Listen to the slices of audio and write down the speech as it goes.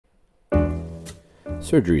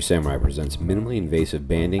SurgerySamurai presents minimally invasive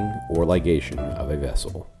banding or ligation of a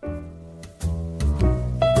vessel.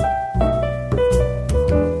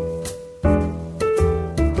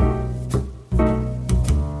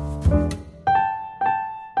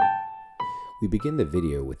 We begin the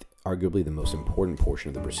video with arguably the most important portion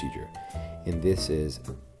of the procedure, and this is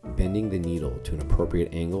bending the needle to an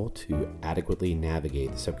appropriate angle to adequately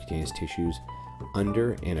navigate the subcutaneous tissues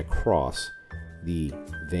under and across the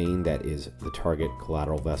vein that is the target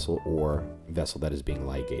collateral vessel or vessel that is being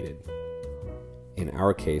ligated. In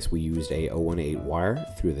our case, we used a 018 wire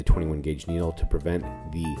through the 21 gauge needle to prevent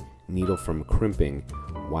the needle from crimping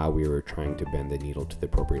while we were trying to bend the needle to the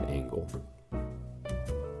appropriate angle.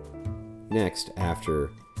 Next, after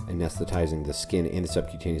anesthetizing the skin and the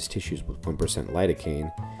subcutaneous tissues with 1%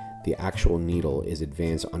 lidocaine, the actual needle is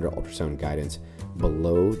advanced under ultrasound guidance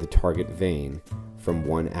below the target vein from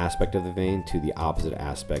one aspect of the vein to the opposite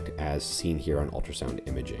aspect as seen here on ultrasound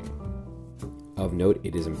imaging. Of note,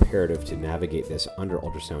 it is imperative to navigate this under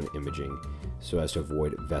ultrasound imaging so as to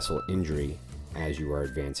avoid vessel injury as you are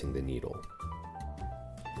advancing the needle.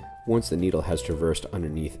 Once the needle has traversed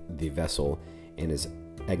underneath the vessel and has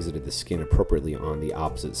exited the skin appropriately on the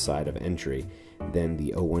opposite side of entry, then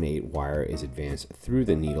the 018 wire is advanced through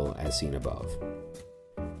the needle as seen above.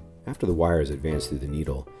 After the wire is advanced through the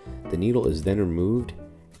needle is then removed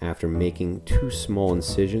after making two small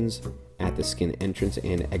incisions at the skin entrance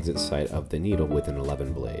and exit site of the needle with an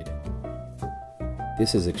 11 blade.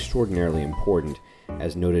 This is extraordinarily important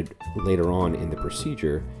as noted later on in the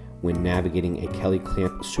procedure when navigating a Kelly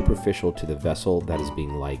clamp superficial to the vessel that is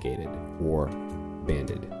being ligated or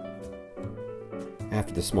banded.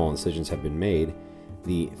 After the small incisions have been made,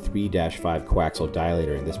 the 3-5 coaxial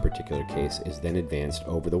dilator in this particular case is then advanced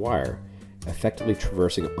over the wire, effectively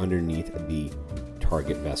traversing underneath the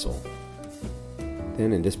target vessel.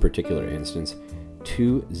 Then in this particular instance,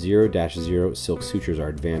 two 0-0 silk sutures are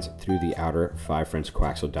advanced through the outer 5 French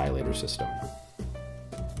coaxial dilator system.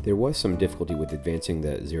 There was some difficulty with advancing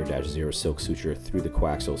the 0-0 silk suture through the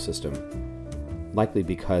coaxial system, likely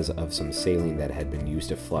because of some saline that had been used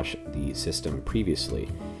to flush the system previously,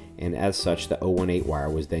 and as such the 018 wire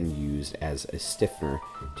was then used as a stiffener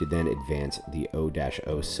to then advance the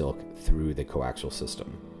 0-0 silk through the coaxial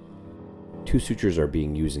system. Two sutures are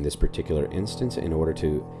being used in this particular instance in order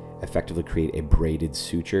to effectively create a braided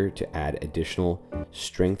suture to add additional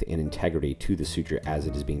strength and integrity to the suture as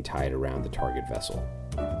it is being tied around the target vessel.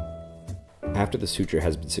 After the suture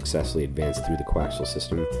has been successfully advanced through the coaxial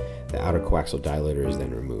system, the outer coaxial dilator is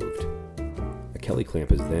then removed. A Kelly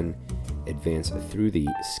clamp is then advanced through the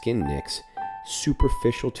skin nicks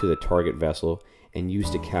superficial to the target vessel and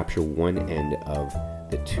used to capture one end of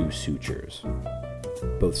the two sutures.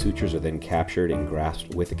 Both sutures are then captured and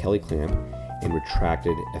grasped with the Kelly clamp and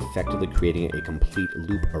retracted, effectively creating a complete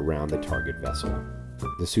loop around the target vessel.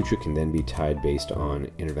 The suture can then be tied based on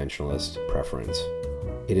interventionalist preference.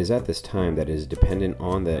 It is at this time that it is dependent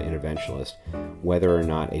on the interventionalist whether or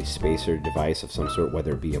not a spacer device of some sort,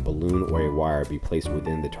 whether it be a balloon or a wire, be placed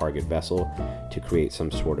within the target vessel to create some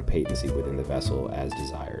sort of patency within the vessel as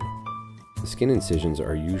desired. The skin incisions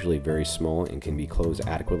are usually very small and can be closed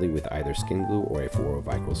adequately with either skin glue or a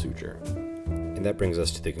fluorovicryl suture. And that brings us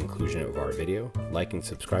to the conclusion of our video. Like and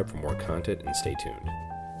subscribe for more content and stay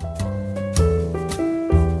tuned.